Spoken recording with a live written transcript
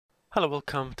Hello,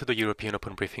 welcome to the European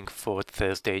Open Briefing for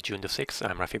Thursday, June the 6th.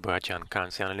 I'm Rafi Boyajan,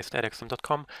 currency analyst at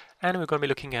XM.com, and we're going to be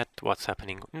looking at what's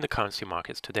happening in the currency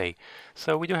markets today.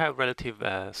 So we do have relative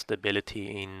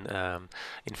stability in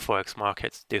Forex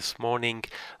markets this morning.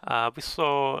 We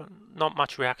saw not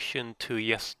much reaction to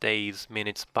yesterday's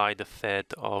minutes by the Fed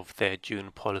of their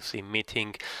June policy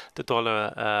meeting. The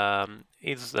dollar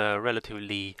is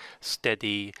relatively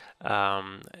steady,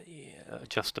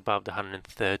 just above the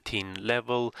 113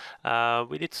 level.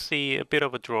 We did see a bit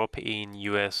of a drop in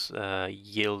US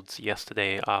yields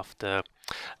yesterday after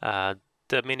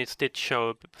the minutes did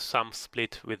show some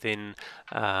split within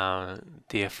the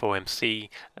FOMC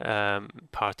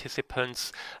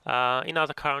participants. In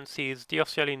other currencies, the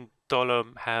Australian dollar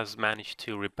has managed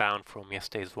to rebound from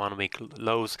yesterday's one-week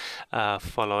lows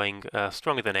following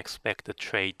stronger than expected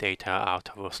trade data out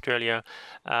of Australia.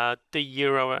 The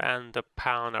euro and the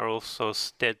pound are also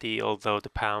steady, although the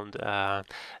pound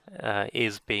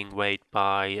is being weighed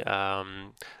by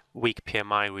weak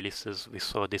PMI releases we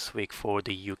saw this week for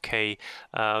the UK,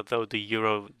 though the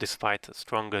euro, despite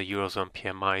stronger Eurozone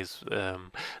PMIs,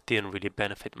 didn't really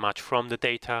benefit much from the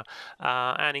data.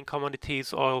 And in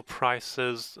commodities, oil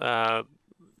prices are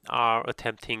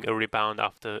attempting a rebound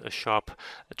after a sharp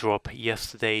drop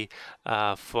yesterday,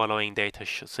 following data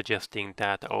suggesting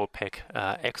that OPEC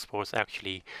exports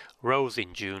actually rose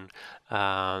in June,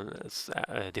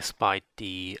 despite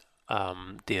the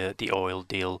oil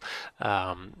deal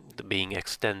being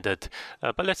extended.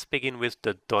 But let's begin with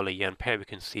the dollar-yen pair. We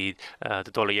can see the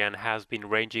dollar-yen has been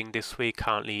ranging this week,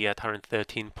 currently at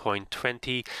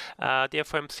 113.20. The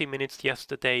FOMC minutes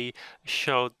yesterday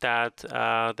showed that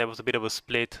there was a bit of a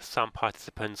split. Some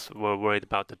participants were worried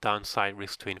about the downside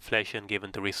risk to inflation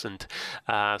given the recent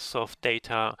soft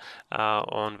data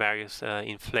on various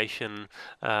inflation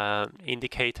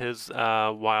indicators,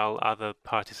 while other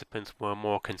participants were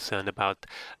more concerned about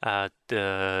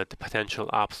the potential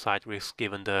upside risk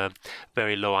given the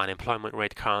very low unemployment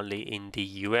rate currently in the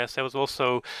US. There was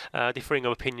also differing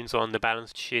opinions on the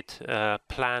balance sheet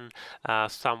plan.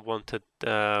 Some wanted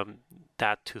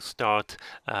that to start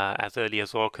as early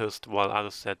as August, while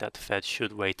others said that the Fed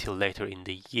should wait till later in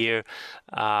the year.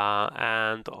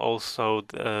 And also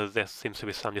there seems to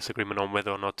be some disagreement on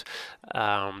whether or not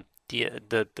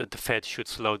the Fed should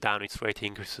slow down its rate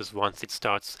increases once it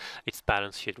starts its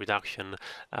balance sheet reduction,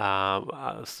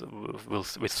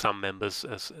 with some members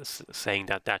saying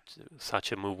that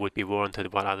such a move would be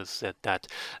warranted, while others said that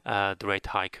the rate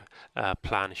hike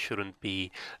plan shouldn't really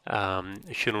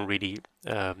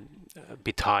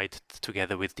be tied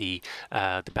together with the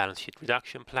balance sheet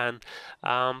reduction plan.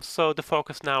 So the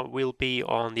focus now will be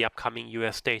on the upcoming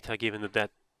US data, given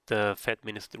that the Fed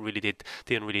minister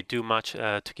didn't really do much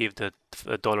to give the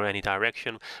dollar any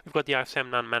direction. We've got the ISM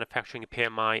non-manufacturing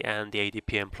PMI and the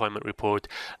ADP employment report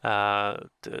to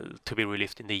be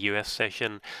released in the US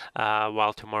session,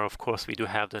 while tomorrow, of course, we do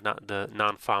have the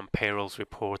non-farm payrolls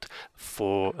report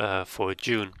for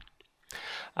June.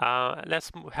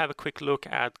 Let's have a quick look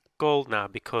at gold now,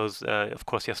 because of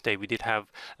course yesterday we did have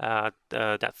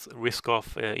that risk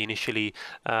off initially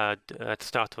at the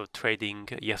start of trading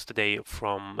yesterday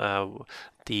from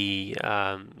the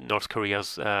North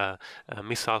Korea's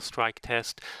missile strike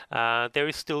test. There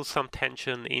is still some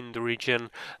tension in the region,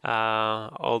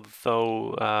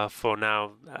 although for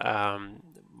now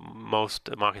most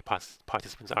market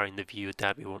participants are in the view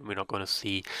that we're not going to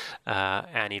see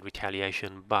any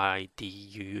retaliation by the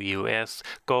US.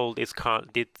 Gold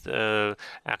did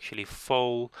actually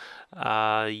fall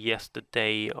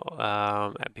yesterday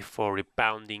before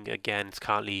rebounding again. It's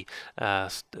currently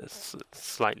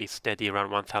slightly steady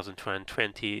around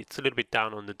 1,220. It's a little bit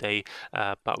down on the day,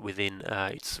 but within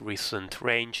its recent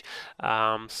range.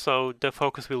 So the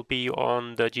focus will be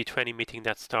on the G20 meeting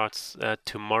that starts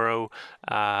tomorrow.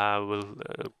 We'll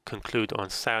conclude on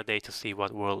Saturday to see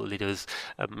what world leaders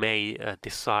may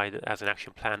decide as an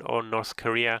action plan on North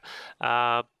Korea.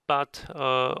 But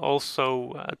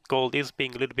also gold is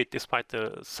being a little bit, despite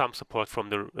some support from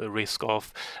the risk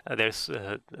off. There's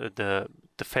the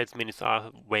Fed's minutes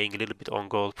are weighing a little bit on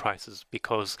gold prices,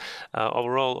 because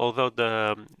overall, although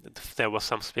there was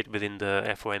some split within the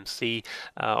FOMC,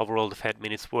 overall the Fed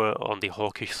minutes were on the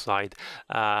hawkish side,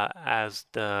 as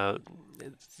all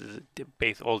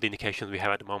the indications we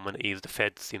have at the moment is the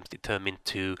Fed seems determined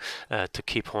to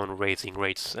keep on raising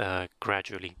rates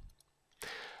gradually.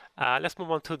 Let's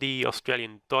move on to the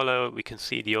Australian dollar. We can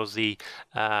see the Aussie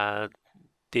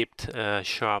dipped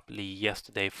sharply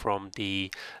yesterday from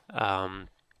the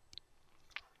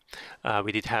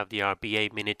we did have the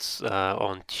RBA minutes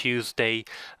on Tuesday.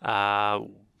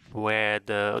 where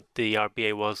the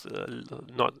RBA was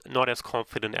not as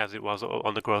confident as it was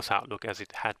on the growth outlook as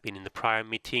it had been in the prior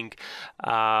meeting.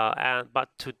 But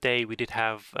today we did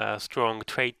have strong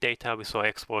trade data. We saw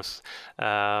exports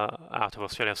out of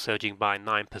Australia surging by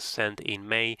 9% in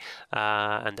May,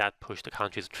 and that pushed the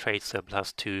country's trade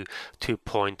surplus to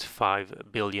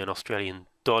 2.5 billion Australian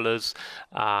dollars.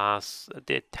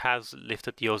 It has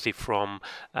lifted the Aussie from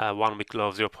 1 week low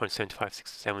of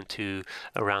 0.7567 to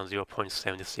around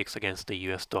 0.76 against the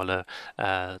US dollar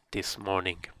this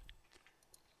morning.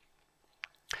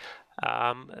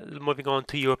 Moving on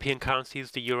to European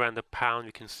currencies, the euro and the pound,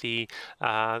 you can see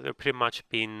they've pretty much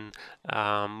been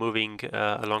moving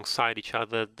alongside each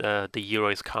other. The euro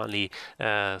is currently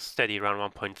steady around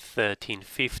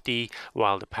 1.1350,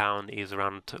 while the pound is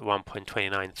around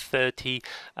 1.2930.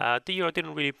 The euro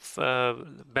didn't really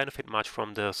benefit much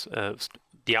from the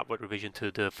upward revision to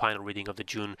the final reading of the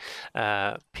June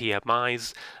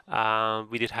PMIs.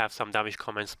 We did have some dovish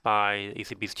comments by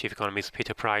ECB's chief economist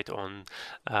Peter Pright on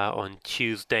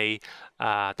Tuesday.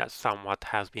 That somewhat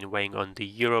has been weighing on the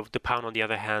euro. The pound, on the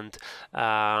other hand,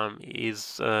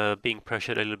 is being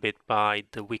pressured a little bit by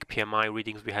the weak PMI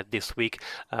readings we had this week.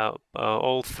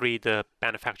 All three, the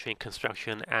manufacturing,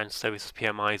 construction, and services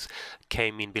PMIs,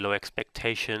 came in below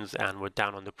expectations and were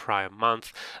down on the prior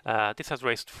month. This has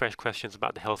raised fresh questions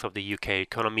about the health of the UK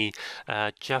economy,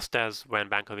 just as when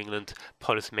Bank of England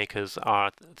policymakers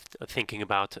are thinking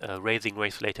about raising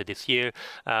rates later this year.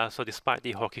 So despite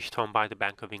the hawkish tone by the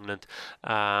Bank of England,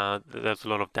 there's a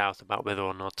lot of doubts about whether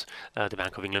or not the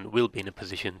Bank of England will be in a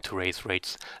position to raise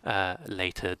rates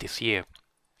later this year.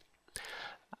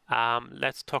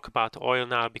 Let's talk about oil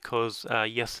now, because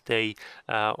yesterday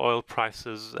oil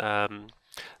prices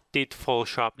did fall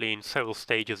sharply in several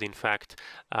stages. In fact,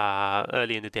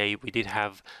 early in the day we did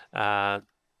have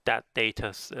that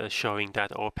data showing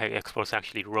that OPEC exports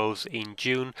actually rose in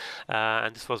June,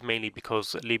 and this was mainly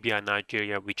because Libya and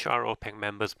Nigeria, which are OPEC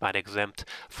members but exempt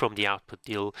from the output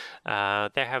deal,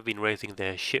 they have been raising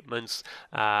their shipments,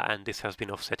 and this has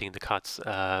been offsetting the cuts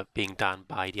being done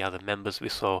by the other members. We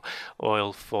saw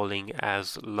oil falling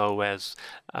as low as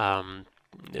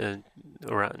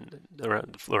around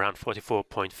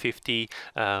 44.50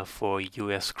 for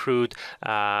US crude.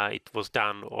 It was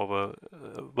down over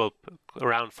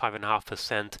around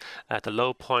 5.5% at the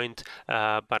low point,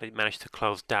 but it managed to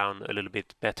close down a little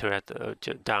bit better at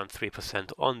down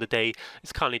 3% on the day.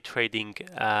 It's currently trading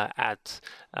at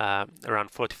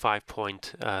around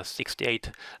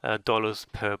 $45.68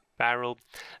 per barrel.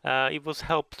 It was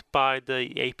helped by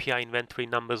the API inventory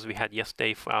numbers we had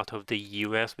yesterday out of the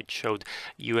US, which showed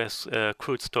US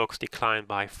crude stocks declined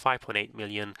by 5.8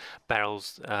 million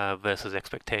barrels versus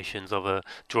expectations of a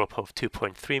drop of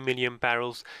 2.3 million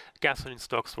barrels. Gasoline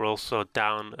stocks were also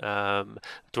down,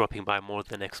 dropping by more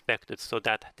than expected, so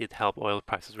that did help oil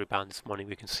prices rebound this morning.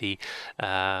 We can see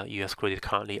US crude is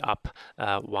currently up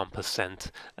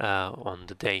 1% on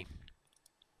the day.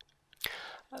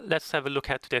 Let's have a look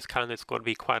at today's calendar. It's going to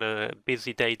be quite a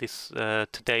busy day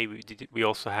today. We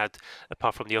also had,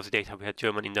 apart from the Aussie data, we had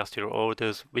German industrial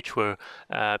orders, which were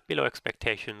below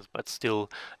expectations, but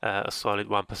still a solid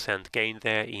 1% gain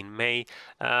there in May.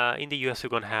 In the US, we're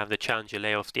going to have the Challenger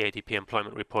layoffs, the ADP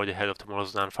employment report ahead of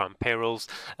tomorrow's non-farm payrolls.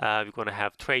 We're going to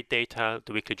have trade data,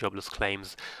 the weekly jobless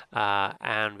claims,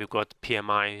 and we've got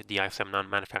PMI, the ISM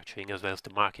non-manufacturing, as well as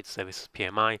the market services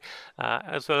PMI,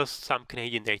 as well as some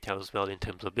Canadian data as well in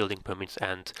terms of building permits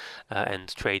and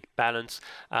trade balance.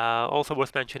 Also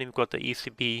worth mentioning, we've got the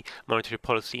ECB monetary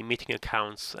policy meeting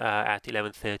accounts at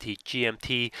 11:30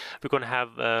 GMT. We're going to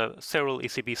have several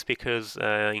ECB speakers,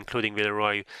 including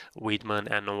Villeroy, Wiedmann,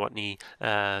 and Nowotny,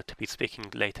 to be speaking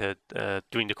later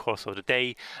during the course of the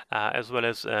day, as well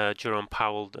as Jerome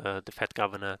Powell, the Fed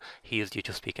governor. He is due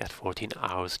to speak at 14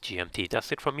 hours GMT.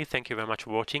 That's it from me. Thank you very much for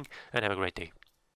watching, and have a great day.